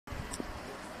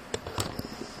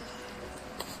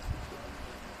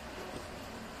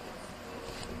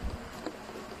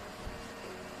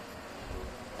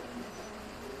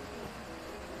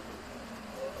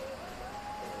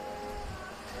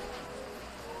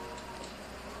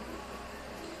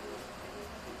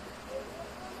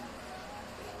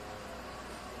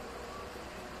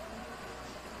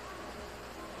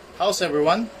How's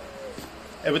everyone?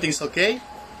 Everything's okay?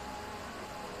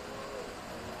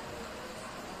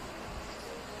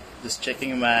 Just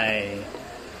checking my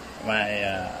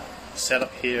setup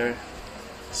here.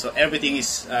 So everything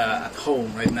is at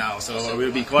home right now. So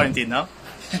we'll be quarantined now.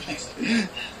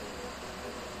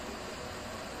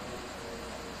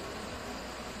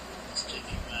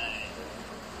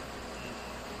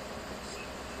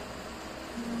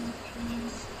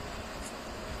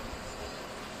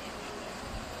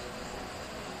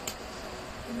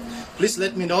 Please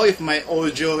let me know if my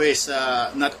audio is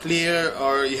not clear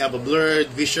or you have a blurred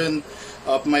vision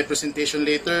of my presentation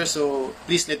later. So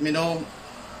please let me know.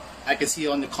 I can see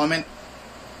on the comment.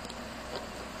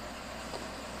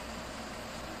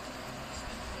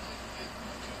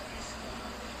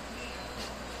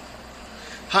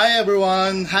 Hi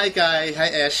everyone. Hi Kai. Hi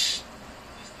Ash.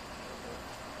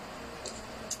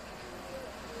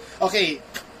 Okay.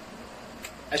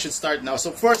 I should start now. So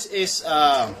first is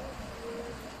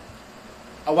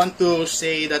I want to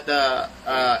say that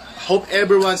hope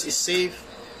everyone is safe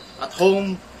at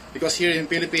home, because here in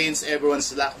Philippines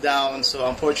everyone's locked down, so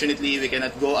unfortunately we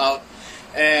cannot go out,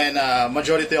 and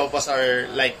majority of us are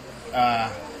like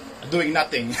doing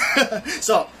nothing.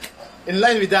 So in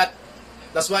line with that,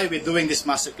 that's why we're doing this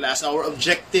masterclass. Our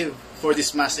objective for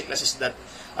this masterclass is that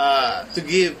to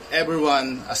give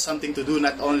everyone something to do,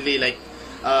 not only like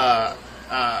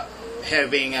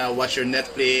having watch your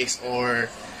Netflix, or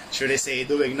should I say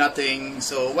doing nothing.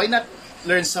 So why not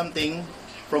learn something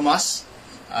from us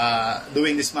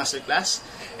doing this masterclass,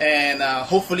 and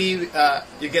hopefully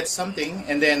you get something,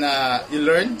 and then you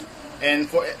learn, and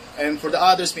for the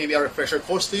others maybe a refresher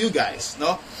course to you guys,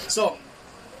 no? So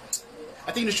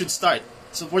I think we should start.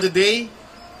 So for today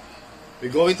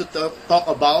we're going to talk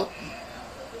about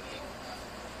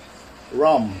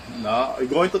rum. No, we're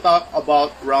going to talk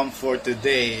about rum for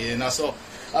today. So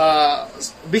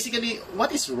basically,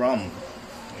 what is rum?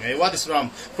 Okay, what is rum?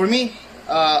 For me,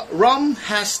 rum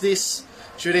has this,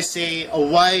 should I say, a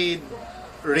wide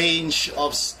range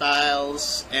of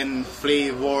styles and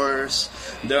flavors.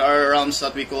 There are rums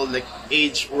that we call like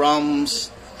aged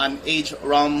rums, unaged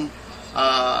rum.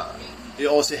 You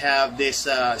also have this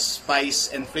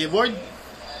spice and flavored,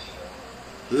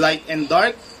 light and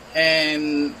dark,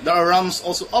 and there are rums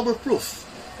also overproof.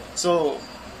 So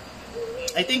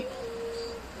I think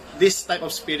this type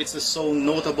of spirits is so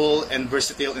notable and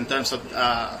versatile in terms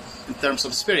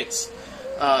of spirits.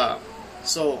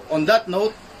 So on that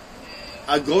note,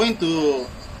 I'm going to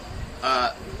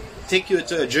take you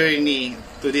to a journey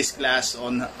to this class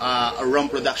on a rum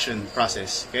production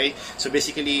process. Okay, so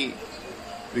basically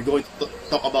we're going to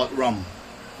talk about rum.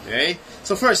 Okay,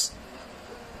 so first,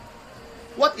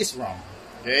 what is rum?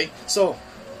 Okay, so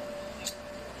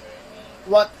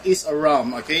what is a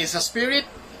rum? Okay, it's a spirit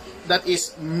that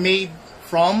is made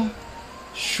from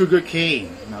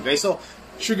sugarcane. Okay, so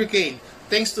sugarcane.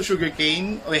 Thanks to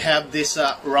sugarcane, we have this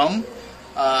rum.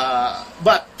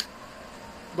 But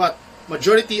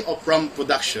majority of rum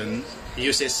production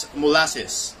uses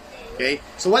molasses. Okay,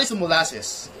 so what is a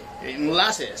molasses? Okay,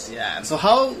 molasses. Yeah. So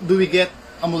how do we get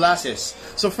a molasses?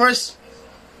 So first,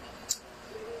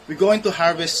 we're going to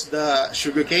harvest the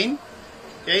sugarcane.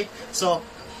 Okay, so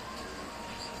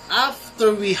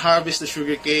after we harvest the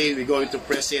sugarcane, we're going to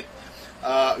press it.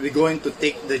 We're going to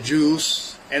take the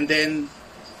juice, and then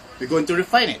we're going to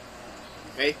refine it.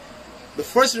 Okay, the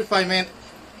first refinement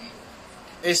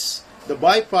is the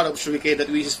byproduct of sugarcane that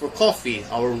we use for coffee,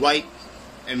 our white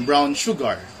and brown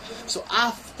sugar. So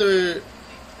after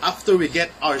we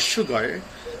get our sugar,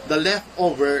 the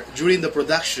leftover during the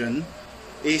production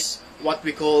is what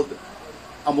we call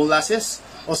a molasses,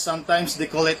 or sometimes they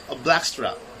call it a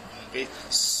blackstrap. Okay,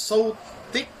 so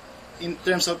thick in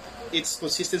terms of its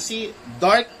consistency,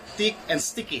 dark, thick, and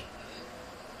sticky.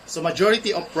 So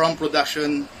majority of rum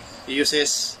production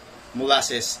uses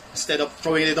molasses. Instead of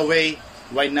throwing it away,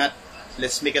 why not?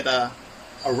 Let's make it a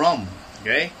rum.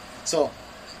 Okay, so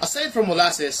aside from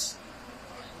molasses,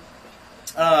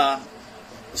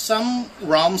 some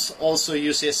rums also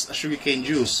uses sugarcane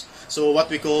juice. So what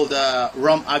we call the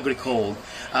rum agricole,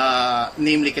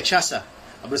 namely cachaça,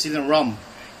 a Brazilian rum.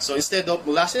 So instead of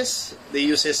molasses, they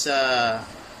uses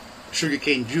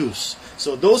sugarcane juice.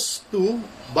 So those two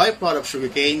byproduct of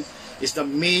sugarcane is the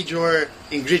major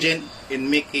ingredient in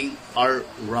making our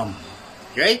rum.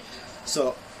 Okay,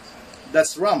 so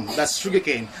that's rum. That's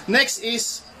sugarcane. Next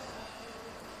is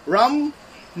rum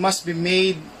must be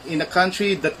made in a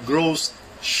country that grows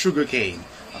sugarcane.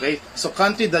 Okay, so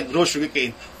country that grows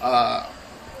sugarcane.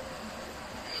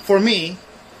 For me,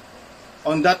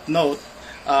 on that note,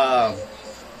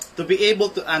 to be able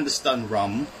to understand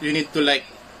rum, you need to like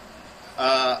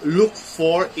look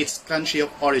for its country of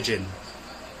origin.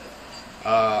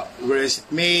 Where is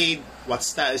it made? What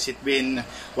style is it been?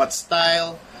 What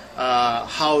style?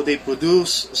 How they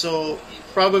produce? So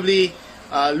probably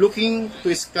looking to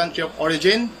its country of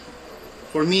origin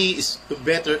for me is to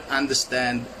better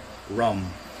understand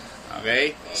rum.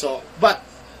 Okay, so but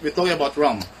we're talking about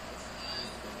rum.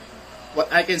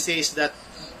 What I can say is that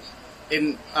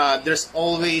there's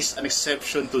always an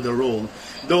exception to the rule,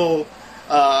 though.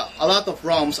 A lot of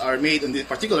rums are made in this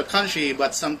particular country,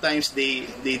 but sometimes they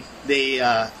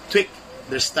tweak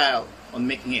their style on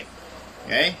making it.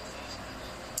 Okay.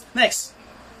 Next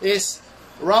is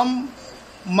rum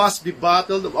must be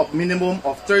bottled of minimum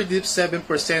of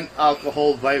 37%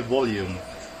 alcohol by volume.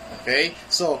 Okay.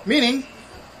 So meaning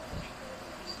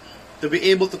to be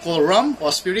able to call rum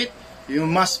or spirit, you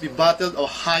must be bottled or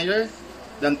higher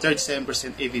than 37%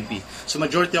 ABV. So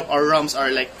majority of our rums are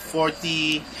like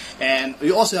 40, and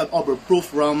we also have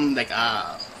overproof rum like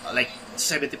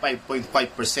 75.5%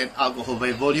 alcohol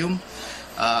by volume,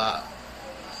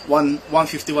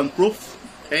 151 proof.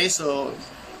 Okay, so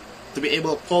to be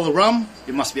able to call rum,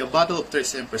 you must be a bottle of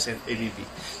 37% ABV.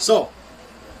 So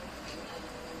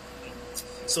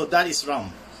that is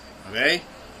rum. Okay.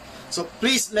 So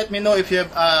please let me know if you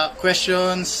have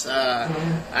questions.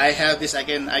 I have this. I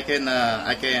can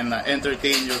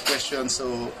entertain your questions.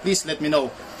 So please let me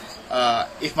know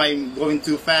if I'm going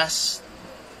too fast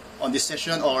on this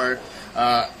session or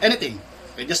anything.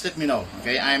 Okay, just let me know.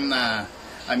 Okay, I'm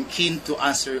keen to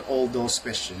answer all those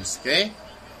questions. Okay.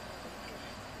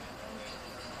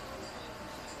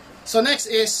 So next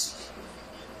is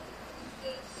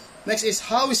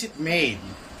how is it made?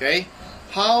 Okay,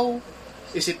 how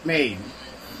is it made?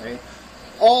 Okay.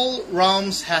 All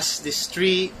rums has these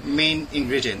three main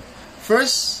ingredients.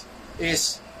 First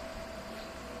is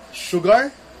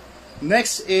sugar,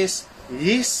 next is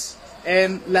yeast,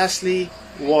 and lastly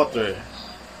water.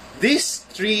 These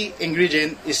three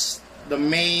ingredients is the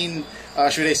main,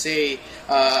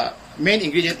 main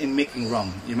ingredient in making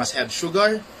rum. You must have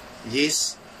sugar,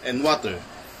 yeast, and water.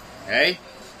 Okay.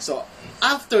 So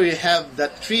after you have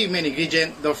that three main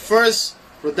ingredients, the first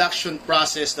production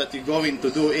process that you're going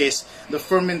to do is the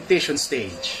fermentation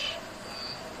stage,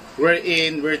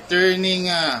 wherein we're turning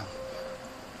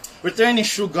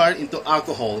sugar into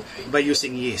alcohol by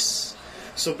using yeast.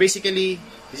 So basically,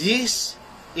 yeast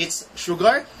it's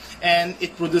sugar and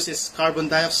it produces carbon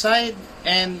dioxide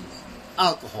and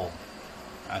alcohol.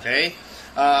 Okay,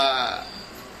 I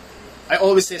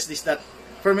always say this, that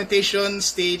fermentation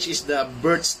stage is the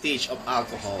birth stage of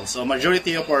alcohol. So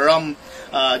majority of our rum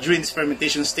during this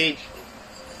fermentation stage,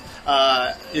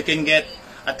 you can get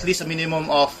at least a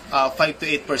minimum of 5 to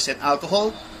 8%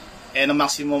 alcohol and a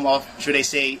maximum of,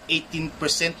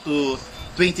 18% to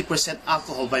 20%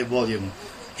 alcohol by volume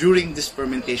during this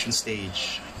fermentation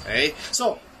stage. Okay,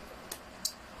 so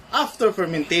after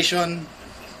fermentation,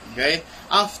 okay,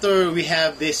 after we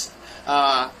have this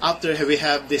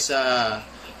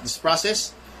this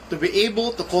process, to be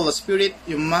able to call a spirit,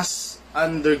 you must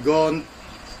undergo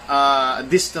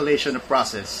distillation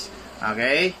process.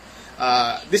 Okay,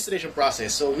 distillation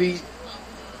process. So we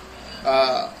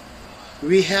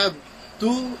have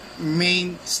two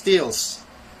main stills.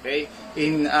 Okay,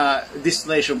 in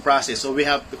distillation process. So we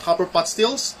have the copper pot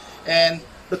stills and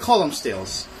the column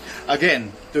stills.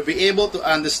 Again, to be able to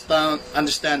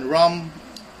understand rum,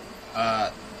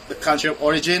 the country of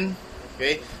origin.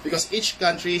 Okay, because each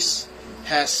country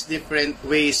has different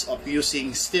ways of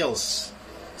using stills.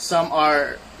 Some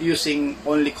are using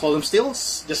only column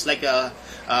stills, just like a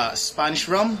Spanish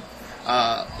rum,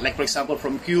 like for example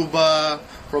from Cuba,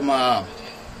 from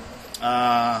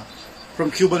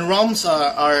Cuban rums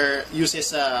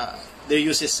uses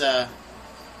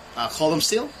column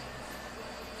still,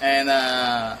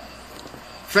 and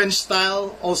French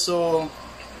style also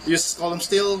uses column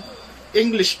still.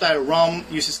 English style rum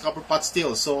uses copper pot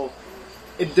still. So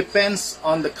it depends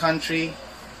on the country,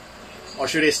 or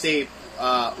should I say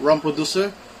rum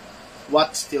producer,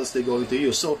 what stills they're going to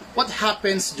use. So what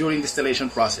happens during distillation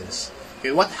process?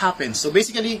 Okay, what happens? So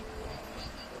basically,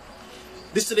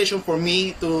 distillation for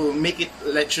me, to make it,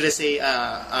 like, should I say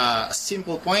a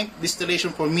simple point,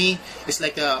 distillation for me is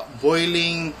like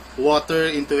boiling water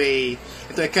into a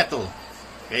kettle.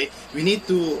 Okay, we need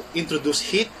to introduce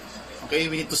heat. Okay,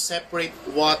 we need to separate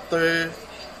water.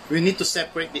 We need to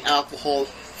separate the alcohol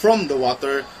from the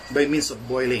water by means of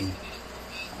boiling.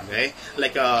 Okay,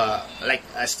 like a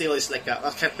still is like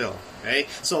a kettle. Okay,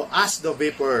 so as the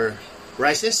vapor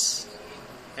rises,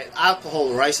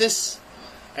 alcohol rises,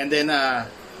 and then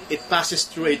it passes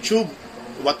through a tube,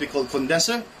 what we call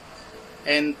condenser,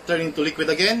 and turn into liquid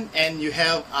again, and you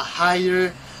have a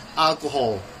higher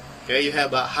alcohol. Okay, you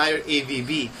have a higher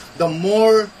ABV. The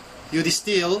more you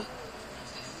distill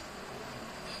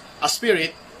a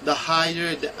spirit, the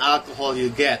higher the alcohol you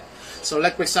get. So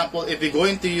like for example, if you're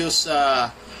going to use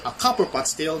a copper pot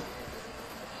still,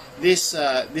 this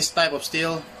type of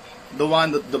steel,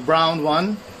 the brown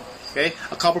one, okay,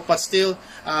 a copper pot steel,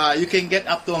 you can get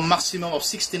up to a maximum of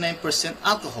 69%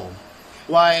 alcohol,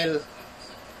 while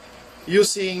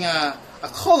using a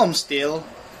column steel,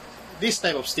 this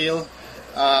type of steel,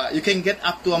 you can get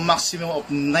up to a maximum of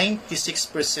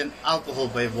 96% alcohol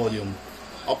by volume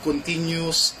of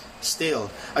continuous steel.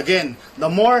 Again, the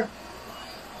more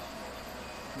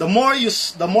you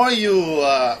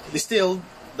distill,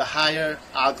 the higher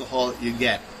alcohol you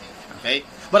get. Okay,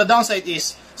 but the downside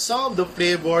is some of the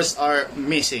flavors are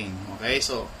missing. Okay,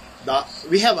 so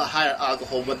we have a higher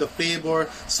alcohol, but the flavor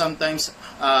sometimes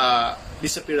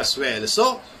disappear as well.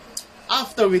 So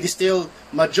after we distill,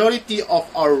 majority of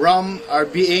our rum are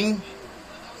being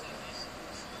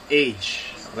aged,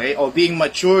 okay, or being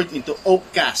matured into oak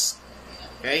cask.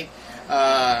 Okay,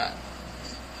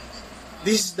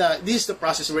 this is the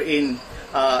process we're in.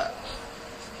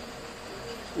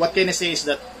 What can I say is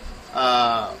that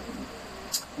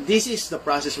this is the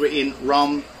process wherein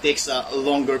rum takes a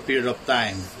longer period of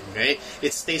time. Okay,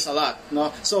 it stays a lot.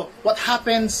 No, so what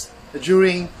happens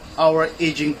during our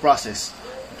aging process?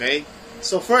 Okay,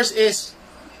 so first is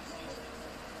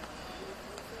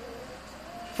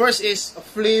a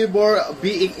flavor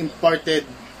being imparted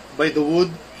by the wood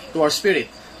to our spirit.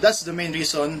 That's the main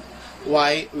reason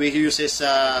why we use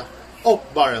oak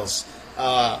barrels.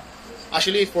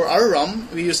 Actually, for our rum,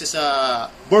 we use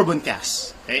bourbon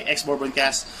cask, okay, ex-bourbon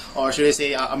cask, or should I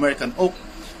say American oak,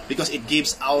 because it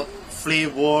gives out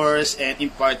flavors and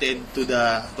imparted to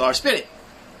our spirit.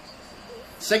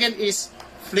 Second is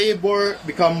flavor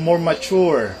become more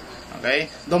mature. Okay,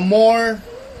 the more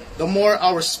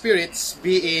our spirits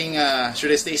being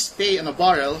should I say stay in a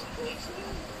barrel,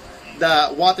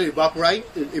 the water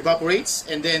evaporates,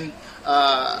 and then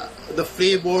the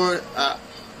flavor.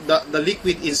 The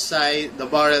liquid inside the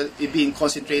barrel is being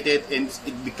concentrated, and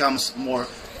it becomes more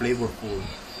flavorful.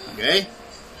 Okay,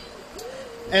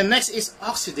 and next is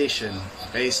oxidation.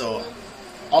 Okay, so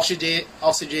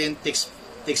oxygen takes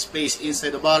place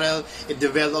inside the barrel. It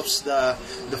develops the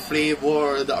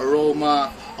flavor, the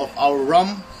aroma of our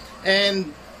rum,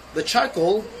 and the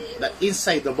charcoal that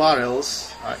inside the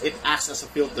barrels, it acts as a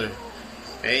filter.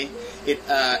 Okay,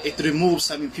 it removes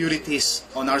some impurities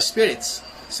on our spirits.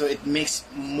 So it makes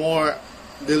more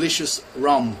delicious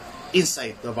rum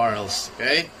inside the barrels.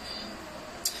 Okay.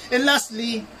 And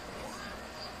lastly,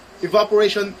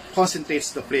 evaporation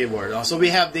concentrates the flavor. So we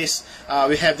have this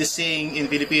saying in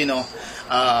Filipino,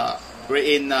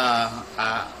 wherein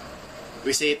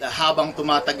we say it, habang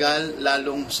tumatagal,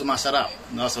 lalong sumasarap.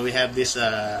 No? So we have this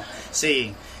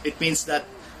saying. It means that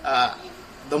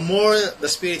the more the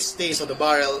spirit stays on the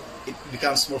barrel, it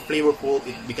becomes more flavorful.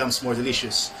 It becomes more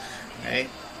delicious. Okay.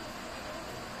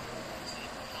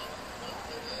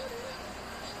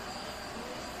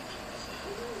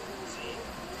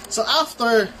 So I'll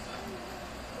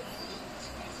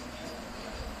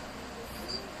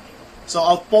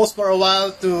pause for a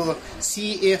while to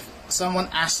see if someone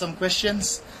asks some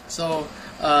questions. So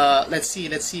let's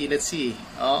see.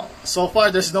 So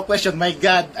far there's no question. My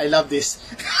God, I love this.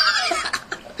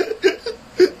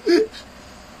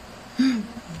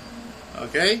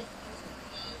 Okay.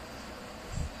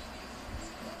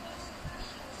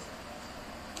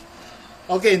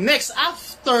 Okay, next,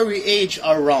 after we age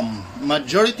our rum,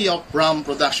 majority of rum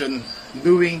production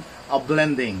doing a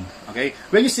blending. Okay,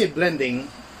 when you say blending,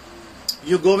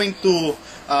 you're going to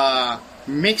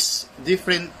mix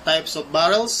different types of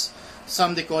barrels.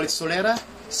 Some they call it solera.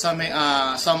 Some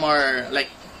are like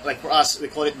for us, we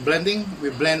call it blending.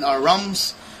 We blend our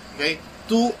rums. Okay,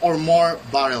 2 or more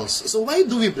barrels. So why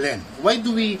do we blend? Why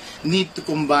do we need to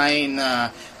combine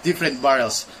different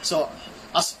barrels? So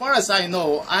as far as I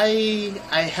know, I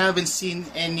haven't seen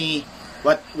any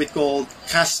what we call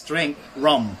cask strength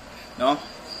rum. No,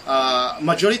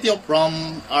 majority of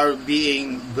rum are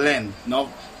being blend. No,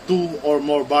 2 or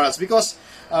more barrels, because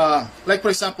like for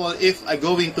example, if I'm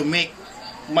going to make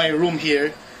my room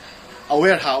here a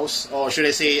warehouse, or should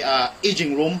I say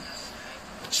aging room,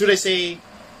 should I say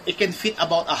it can fit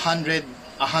about 100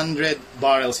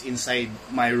 barrels inside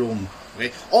my room.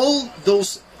 Okay, all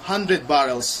those 100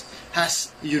 barrels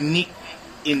has unique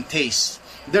in taste.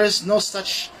 There's no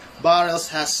such barrels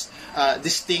has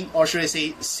distinct, or should I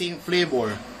say same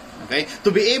flavor. Okay,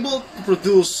 to be able to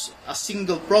produce a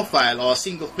single profile or a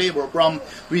single flavor from,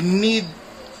 we need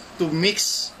to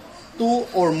mix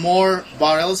 2 or more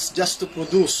barrels just to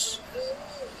produce,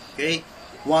 okay,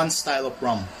 one style of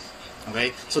rum.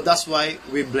 Okay, so that's why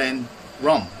we blend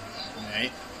rum. Okay,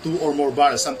 2 or more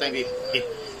barrels. Sometimes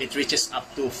it reaches up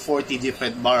to 40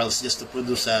 different barrels just to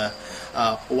produce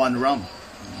one rum.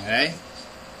 Okay.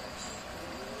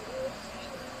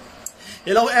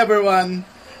 Hello everyone.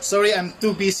 Sorry, I'm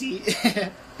too busy.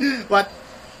 But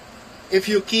if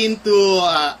you're keen to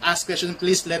ask questions,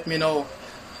 please let me know.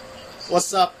 What's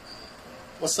up?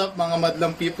 What's up, mga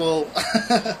madlang people?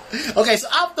 Okay, so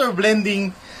after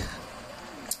blending,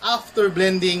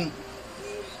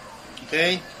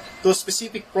 okay, to a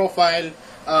specific profile,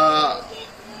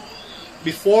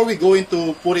 before we go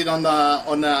into put it on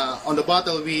the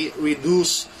bottle, we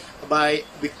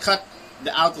cut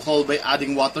the alcohol by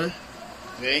adding water.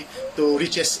 Okay, to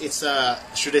reaches its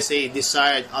should I say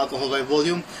desired alcohol by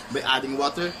volume by adding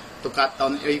water to cut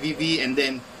down ABV, and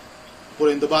then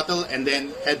put in the bottle and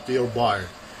then head to your bar.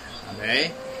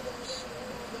 Okay,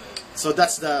 so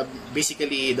that's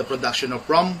basically the production of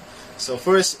rum. So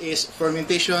first is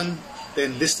fermentation,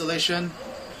 then distillation,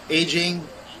 aging,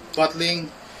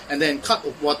 bottling, and then cut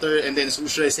of water, and then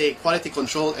should I say quality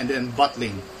control, and then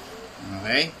bottling.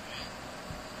 Okay,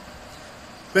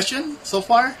 question so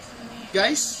far,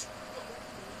 guys?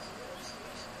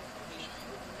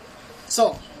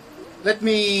 So let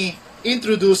me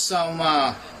introduce some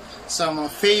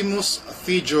famous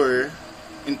figure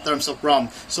in terms of rum.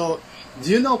 So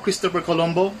do you know Christopher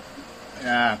Colombo?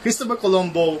 Christopher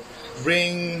Colombo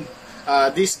bring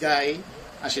this guy,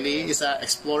 actually is an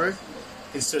explorer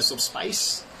in search of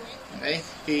spice. Okay,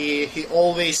 he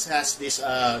always has this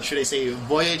should I say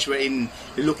voyage wherein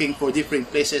he's looking for different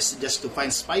places just to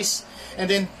find spice, and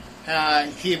then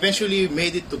he eventually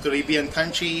made it to Caribbean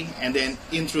country and then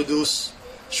introduced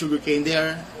sugarcane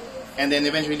there, and then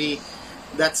eventually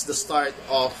that's the start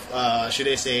of should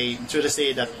I say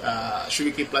that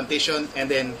sugarcane plantation,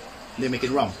 and then they make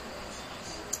it rum.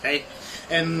 Okay,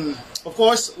 and of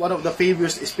course one of the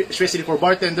favorites, especially for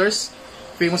bartenders,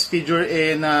 famous figure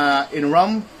in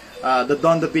rum, the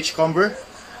Don the Beachcomber.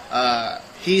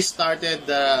 He started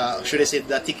should I say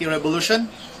the Tiki Revolution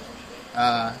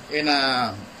in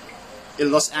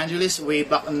Los Angeles way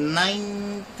back in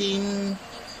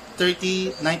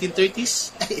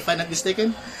 1930s, if I'm not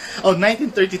mistaken.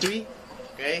 1933.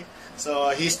 Okay,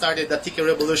 so he started the Tiki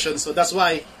Revolution. So that's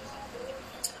why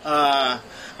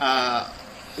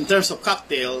in terms of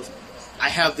cocktail, I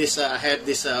have this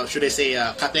should I say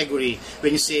category.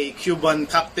 When you say Cuban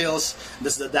cocktails,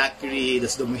 that's the daiquiri,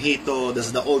 that's the mojito,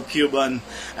 that's the old Cuban,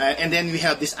 and then we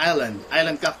have this island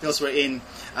cocktails wherein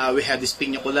we have this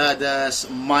piña coladas,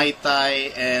 mai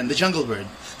tai, and the jungle bird.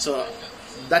 So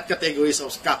that categories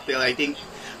of cocktail, I think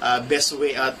best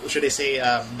way should I say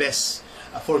best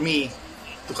for me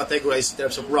to categorize in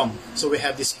terms of rum. So we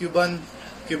have this Cuban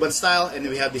style, and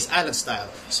we have this island style.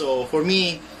 So for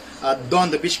me, Don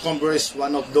the Beachcomber is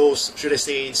one of those, should I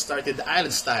say, started the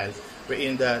island style,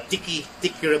 wherein the Tiki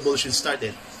Revolution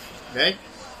started. Okay?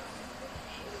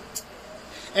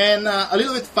 And a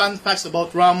little bit fun facts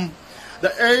about rum.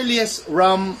 The earliest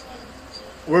rum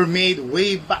were made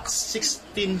way back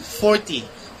 1640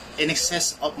 in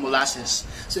excess of molasses.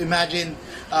 So imagine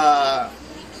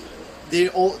they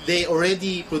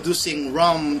already producing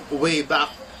rum way back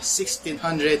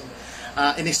 1600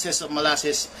 in excess of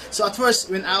molasses. So at first,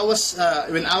 when I was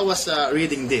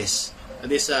reading this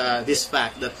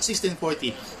fact that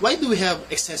 1640, why do we have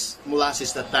excess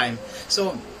molasses that time?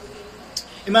 So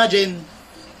imagine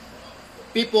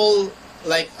people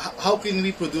like how can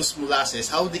we produce molasses?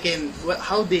 How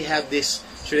they have this,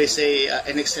 should I say,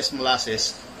 an excess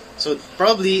molasses? So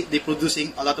probably they're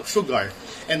producing a lot of sugar,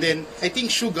 and then I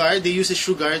think they use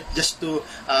sugar just to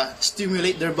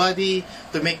stimulate their body,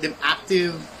 to make them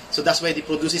active. So that's why they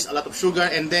produces a lot of sugar,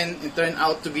 and then it turned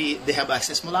out to be they have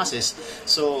excess molasses.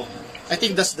 So I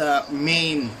think that's the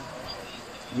main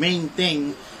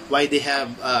thing why they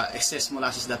have excess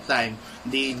molasses that time.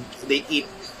 They eat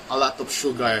a lot of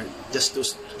sugar just to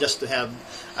have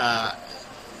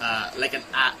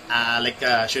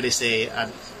should I say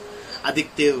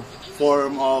addictive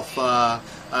form of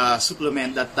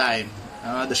supplement that time,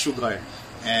 the sugar.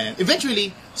 And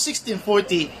eventually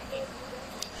 1640,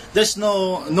 there's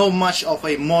no much of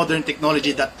a modern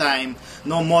technology that time,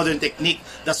 no modern technique.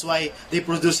 That's why they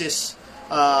produces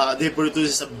a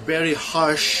very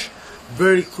harsh,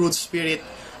 very crude spirit,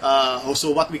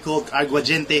 also what we call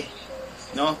aguardiente.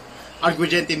 No,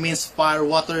 aguardiente means fire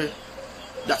water.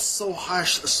 That's so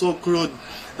harsh, so crude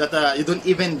that you don't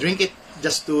even drink it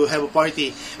just to have a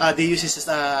party. They use it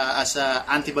as a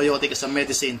antibiotic, as a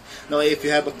medicine. Now, if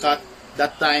you have a cut,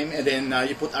 that time, and then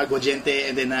you put aguardiente,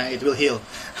 and then it will heal.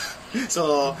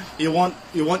 So you won't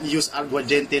use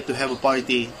aguardiente to have a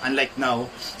party, unlike now.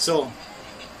 So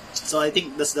I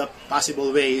think that's the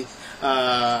possible way,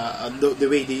 the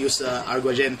way they use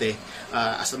aguardiente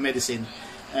as a medicine.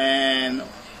 And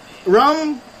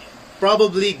rum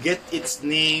probably get its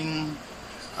name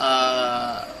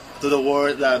to the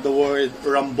word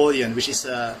rambolian, which is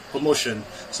commotion.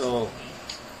 So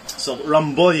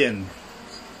rambolian,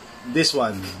 this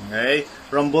one, okay?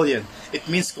 Rambolian. It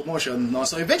means commotion, no?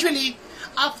 So eventually,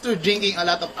 after drinking a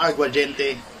lot of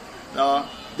aguardiente, no,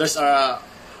 there's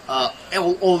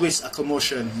always a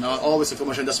commotion, no? Always a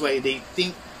commotion. That's why they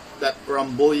think that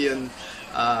rambolian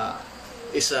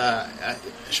is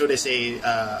should I say,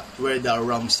 where the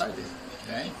rum started,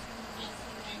 okay?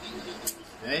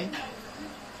 Okay.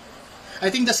 I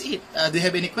think that's it. Do you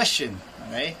have any question?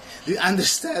 Okay. Do you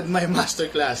understand my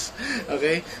masterclass?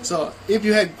 Okay. So if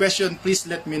you have question, please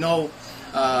let me know.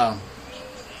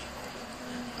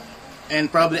 And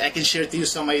probably I can share to you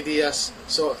some ideas.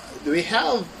 So do we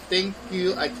have? Thank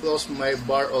you. I closed my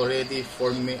bar already.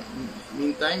 For me,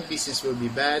 meantime, business will be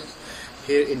bad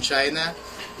here in China,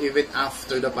 even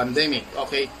after the pandemic.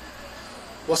 Okay.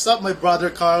 What's up, my brother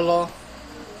Carlo?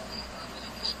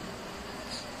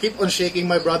 Keep on shaking,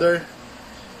 my brother.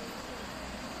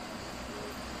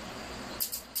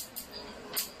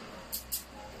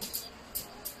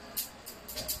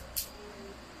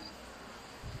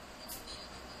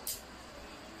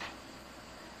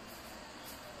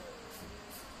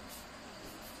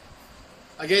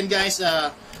 Again, guys,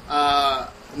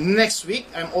 next week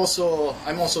I'm also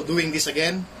doing this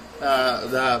again,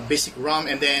 the basic rum,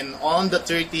 and then on the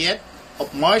 30th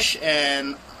of March,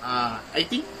 and I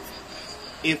think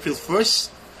April 1st,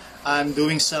 I'm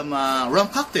doing some rum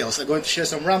cocktails. I'm going to share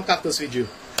some rum cocktails with you.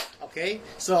 Okay,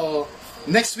 so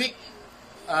next week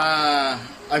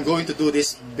I'm going to do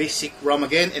this basic rum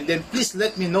again, and then please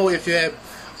let me know if you have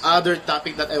other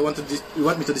topic that you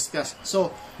want me to discuss.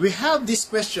 So we have this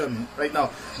question right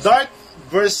now: dark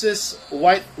versus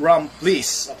white rum,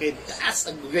 please. Okay, that's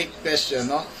a great question.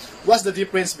 No, what's the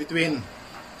difference between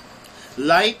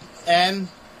light and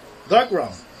dark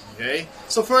rum? Okay,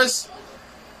 so first,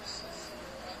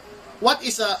 what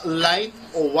is a light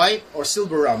or white or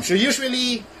silver rum? So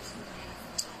usually,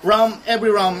 every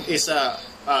rum is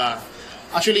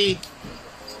actually,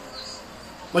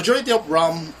 majority of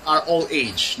rum are all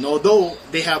age. No, though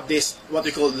they have this what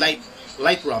we call light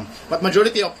rum, but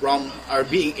majority of rum are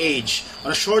being aged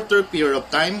on a shorter period of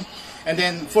time. And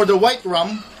then for the white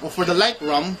rum or for the light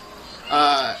rum,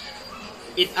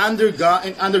 it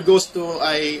undergoes to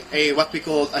a what we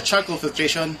call a charcoal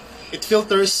filtration. It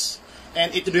filters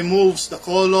and it removes the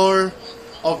color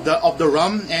of the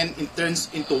rum, and it turns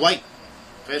into white.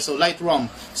 Okay, so light rum.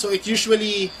 So it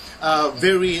usually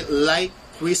very light,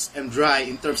 crisp, and dry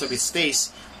in terms of its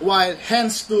taste. While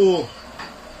hence to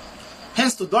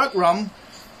dark rum.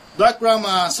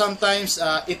 Sometimes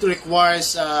it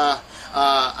requires a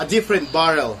different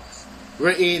barrel,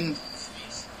 wherein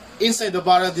inside the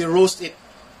barrel they roast it.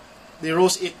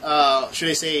 Should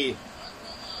I say?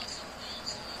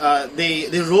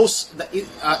 They roast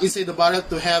inside the barrel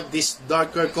to have this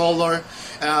darker color,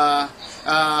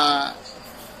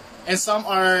 and some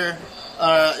are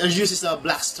uses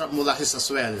black strap molasses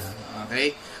as well.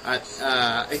 Okay,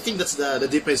 I think that's the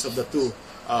difference of the two.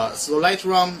 So light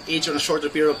rum aged on a shorter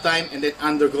period of time and then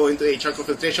undergo into a charcoal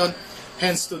filtration.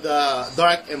 Hence to the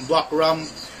dark and black rum,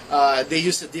 they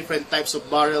use different types of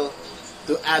barrel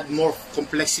to add more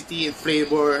complexity and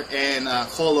flavor and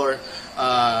color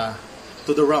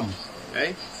to the rum.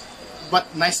 Okay,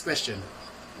 but nice question.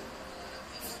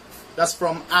 That's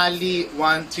from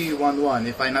Ali1311,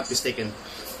 if I'm not mistaken.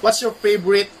 What's your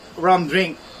favorite rum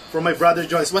drink? From my brother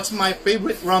Joyce. What's my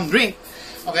favorite rum drink?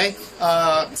 Okay,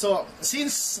 so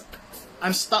since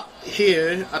I'm stuck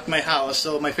here at my house,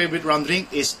 so my favorite rum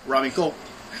drink is rum and coke.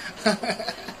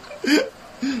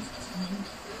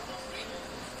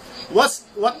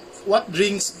 What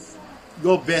drinks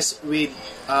go best with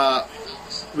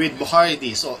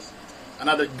Bacardi? So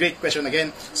another great question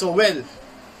again. So well,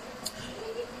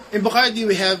 in Bacardi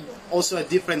we have also a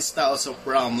different styles of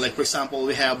rum. Like for example,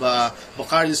 we have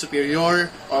Bacardi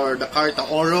Superior or the Carta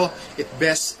Oro. It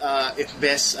best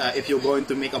if you're going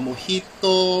to make a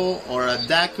mojito or a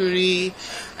daiquiri.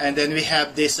 And then we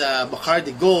have this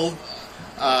Bacardi Gold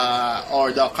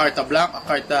or the Carta Blanc,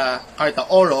 Carta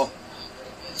Oro,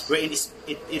 where it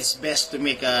is best to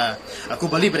make a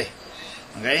Cuba Libre.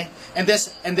 Okay, and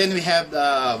then we have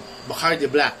Bacardi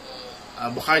Black.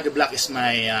 Bacardi Black is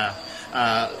my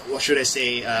what should I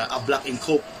say, a black and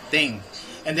coke thing.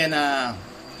 And then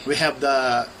We have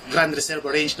the Grand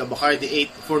Reserva range, the Bacardi 8.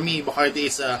 For me, Bacardi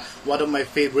is one of my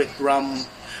favorite rum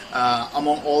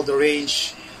among all the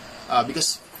range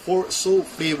because so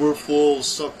flavorful,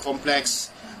 so complex.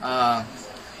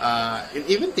 It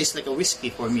even tastes like a whiskey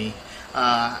for me.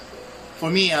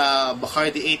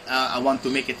 Bacardi 8, I want to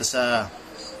make it as a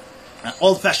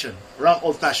old-fashioned, rum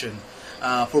old-fashioned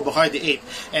for Bacardi 8.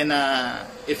 And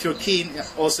if you're keen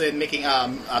also in making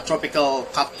a tropical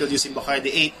cocktail using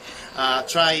Bacardi 8,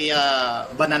 try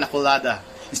banana colada.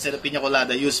 Instead of pina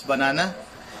colada, use banana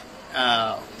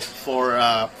for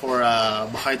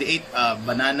Bacardi 8,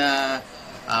 banana,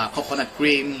 coconut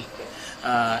cream,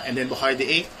 and then Bacardi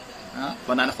 8.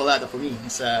 Banana colada for me.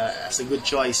 It's a good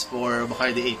choice for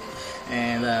Bacardi 8.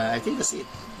 And I think that's it.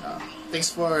 Thanks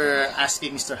for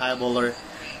asking, Mr. Highballer,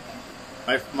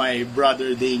 my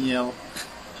brother Daniel.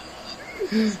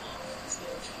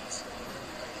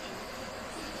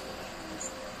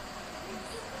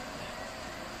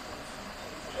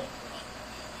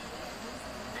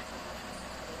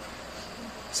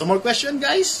 Some more question,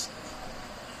 guys,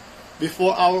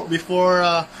 before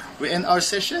we end our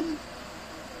session.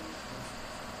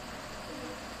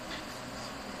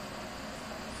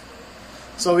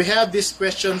 So we have this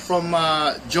question from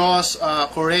Jos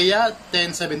Korea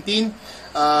 1017.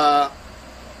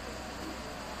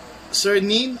 Sir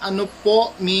Nin, ano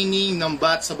po meaning ng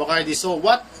bat sa Bacardi? So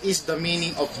what is the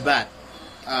meaning of bat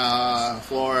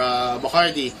for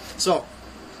Bacardi? So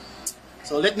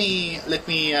let me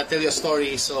tell you a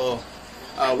story. So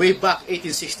way back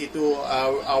 1862,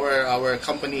 our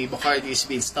company Bacardi is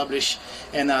being established,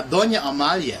 and Doña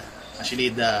Amalia, actually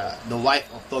the wife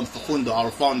of Don Facundo, our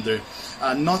founder,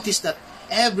 noticed that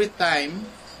every time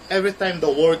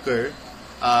the worker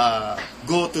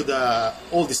go to the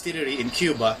old distillery in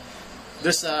Cuba,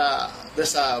 there's a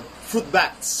fruit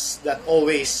bats that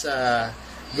always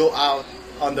go out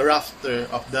on the rafter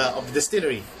of the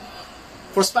distillery.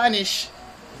 For Spanish,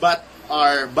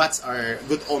 bats are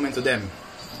good omen to them.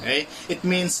 Okay, it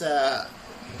means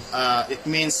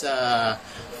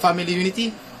family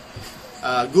unity,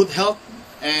 good health,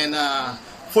 and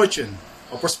fortune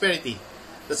or prosperity.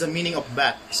 That's the meaning of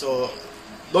bat. So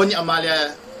Doña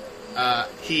Amalia,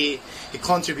 he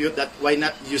contribute that why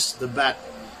not use the bat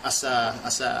as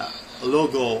a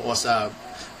logo or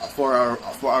for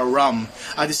our rum.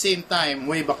 At the same time,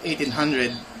 way back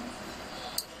 1800,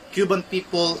 Cuban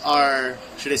people are,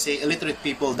 should I say, illiterate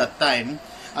people that time.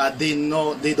 They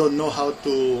don't know how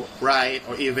to write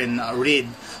or even read.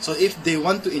 So if they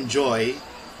want to enjoy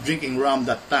drinking rum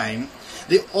that time,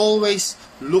 they always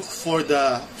look for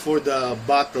the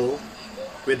bottle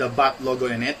with the bat logo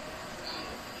in it.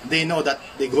 They know that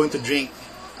they're going to drink.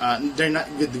 They're not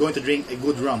going to drink a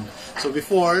good rum. So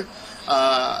before,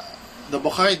 the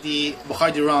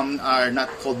Bacardi rum are not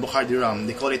called Bacardi rum.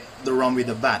 They call it the rum with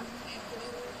the bat.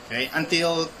 Okay,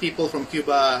 until people from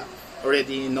Cuba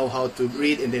already know how to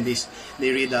read, and then they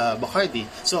read Bacardi.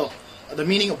 So the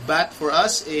meaning of bat for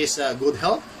us is good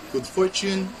health, good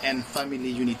fortune, and family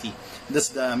unity. That's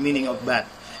the meaning of bat.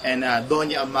 And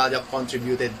Doña Amalia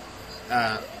contributed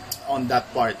on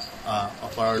that part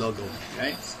of our logo.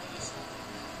 Okay?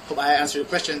 Hope I answered your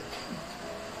question.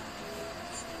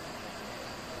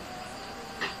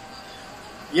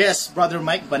 Yes, Brother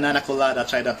Mike, banana colada.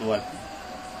 Try that one.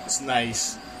 It's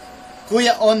nice.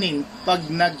 Kuya Onin,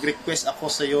 pag nag-request ako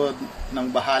sa iyo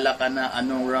ng bahala ka na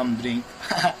anong rum drink.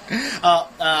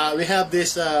 We have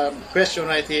this question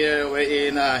right here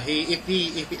wherein if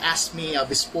he asked me a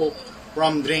bespoke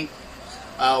rum drink,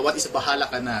 what is bahala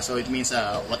ka na? So it means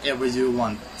whatever you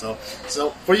want. So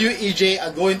for you, EJ,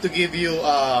 I'm going to give you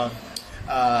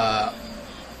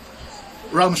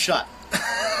rum shot.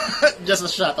 Just a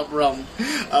shot of rum.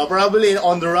 Probably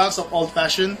on the rocks of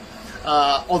old-fashioned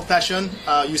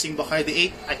using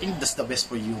Bacardi 8. I think that's the best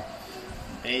for you.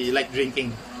 Okay, you like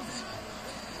drinking.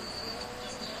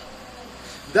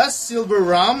 Does silver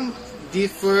rum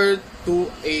differ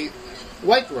to a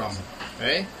white rum?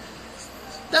 Okay,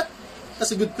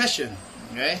 that's a good question.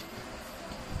 Okay,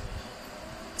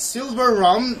 silver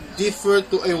rum differ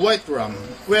to a white rum.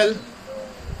 Well,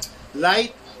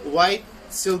 light, white,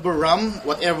 silver rum,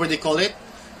 whatever they call it,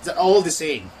 they're all the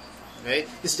same. Okay,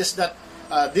 it's just that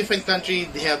different country,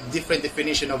 they have different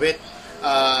definition of it.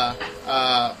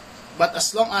 But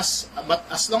as long as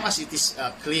it is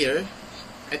clear,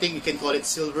 I think you can call it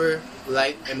silver,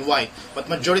 light, and white. But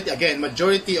majority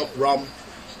of rum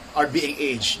are being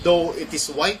aged. Though it is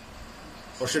white,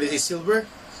 or should I say silver,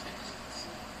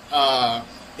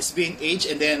 it's being aged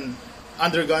and then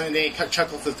undergoing a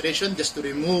charcoal filtration just to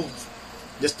remove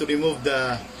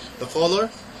the color.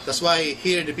 That's why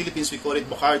here in the Philippines we call it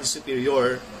Bacardi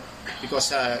Superior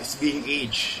because it's being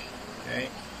aged. Okay,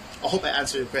 I hope I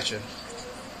answered your question.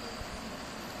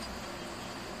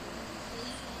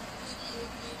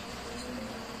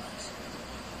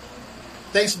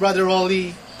 Thanks, Brother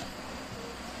Rolly.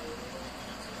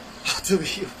 To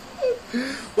you.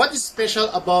 What is special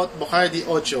about Bacardi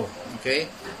Ocho? Okay,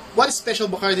 what is special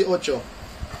Bacardi Ocho?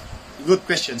 Good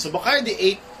question. So Bacardi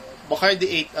 8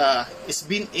 is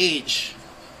being aged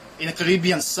in a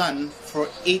Caribbean sun for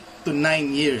 8 to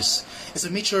 9 years. It's a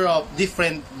mixture of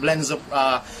different blends of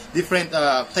different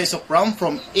types of rum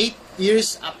from 8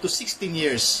 years up to 16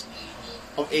 years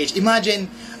of age. Imagine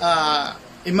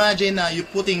you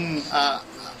putting a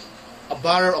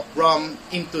barrel of rum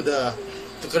into the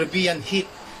Caribbean heat.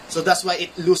 So that's why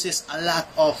it loses a lot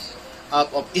of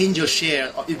angel share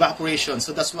of evaporation.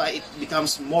 So that's why it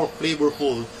becomes more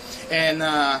flavorful. And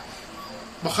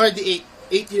Bacardi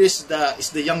 8 years is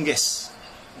the youngest.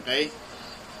 Okay,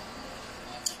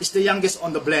 it's the youngest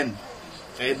on the blend.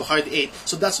 Okay, Bacardi 8.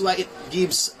 So that's why it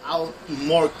gives out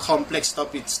more complex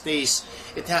stuff. It stays.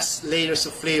 It has layers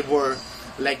of flavor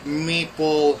like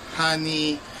maple,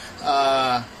 honey,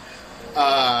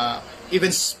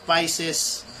 even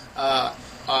spices.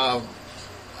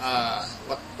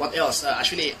 What else?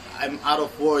 Actually, I'm out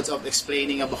of words of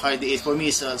explaining a Bacardi 8. For me,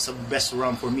 it's the best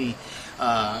rum for me.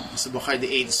 So Bacardi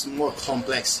 8 is more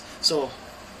complex. So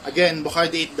again,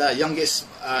 Bacardi 8, the youngest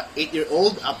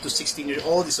 8-year-old up to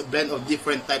 16-year-old, is a blend of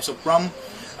different types of rum.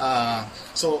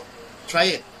 So try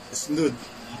it. It's good.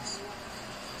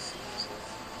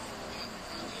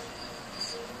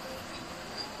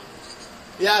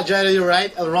 Yeah, Jerry, you're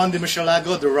right. El Ron de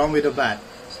Murcielago, the rum with a bat.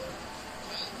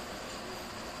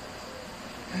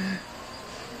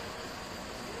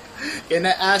 Can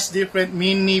I ask different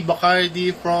mini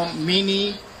Bacardi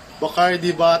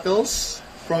bottles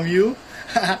from you?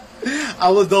 I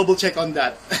will double check on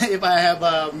that if I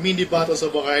have mini bottles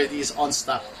of Bacardis on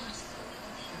stock.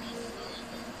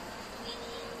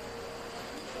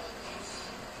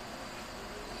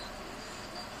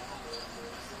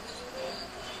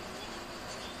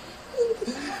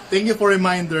 Thank you for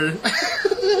reminder.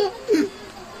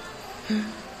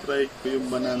 Try ko yung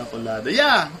banana colada.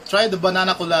 Yeah, try the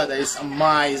banana colada. It's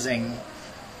amazing.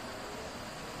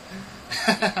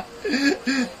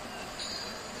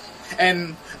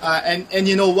 and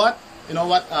you know what? You know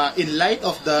what? In light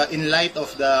of the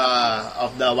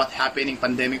what happening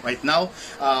pandemic right now,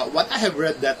 what I have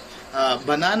read that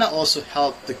banana also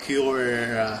help to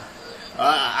cure.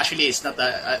 Actually, it's not.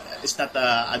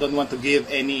 I don't want to give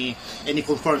any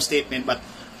confirmed statement, but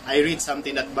I read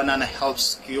something that banana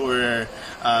helps cure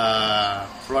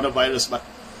coronavirus, but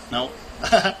no.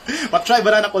 But try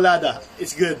banana colada.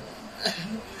 It's good.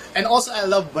 And also, I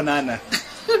love banana.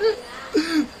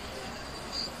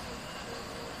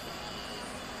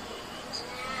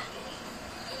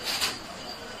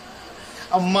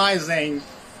 Amazing.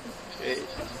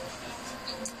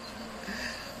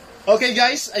 Okay,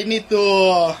 guys, I need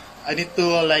to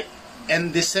like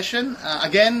end this session.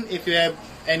 Again, if you have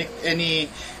any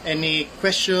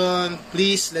question,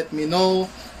 please let me know,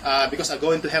 because I'm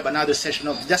going to have another session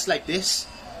of just like this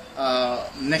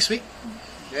next week.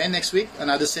 Okay, next week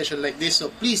another session like this. So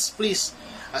please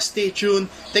stay tuned.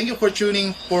 Thank you for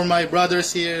tuning for my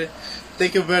brothers here.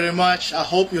 Thank you very much. I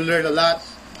hope you learned a lot.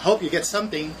 I hope you get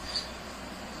something.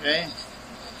 Okay.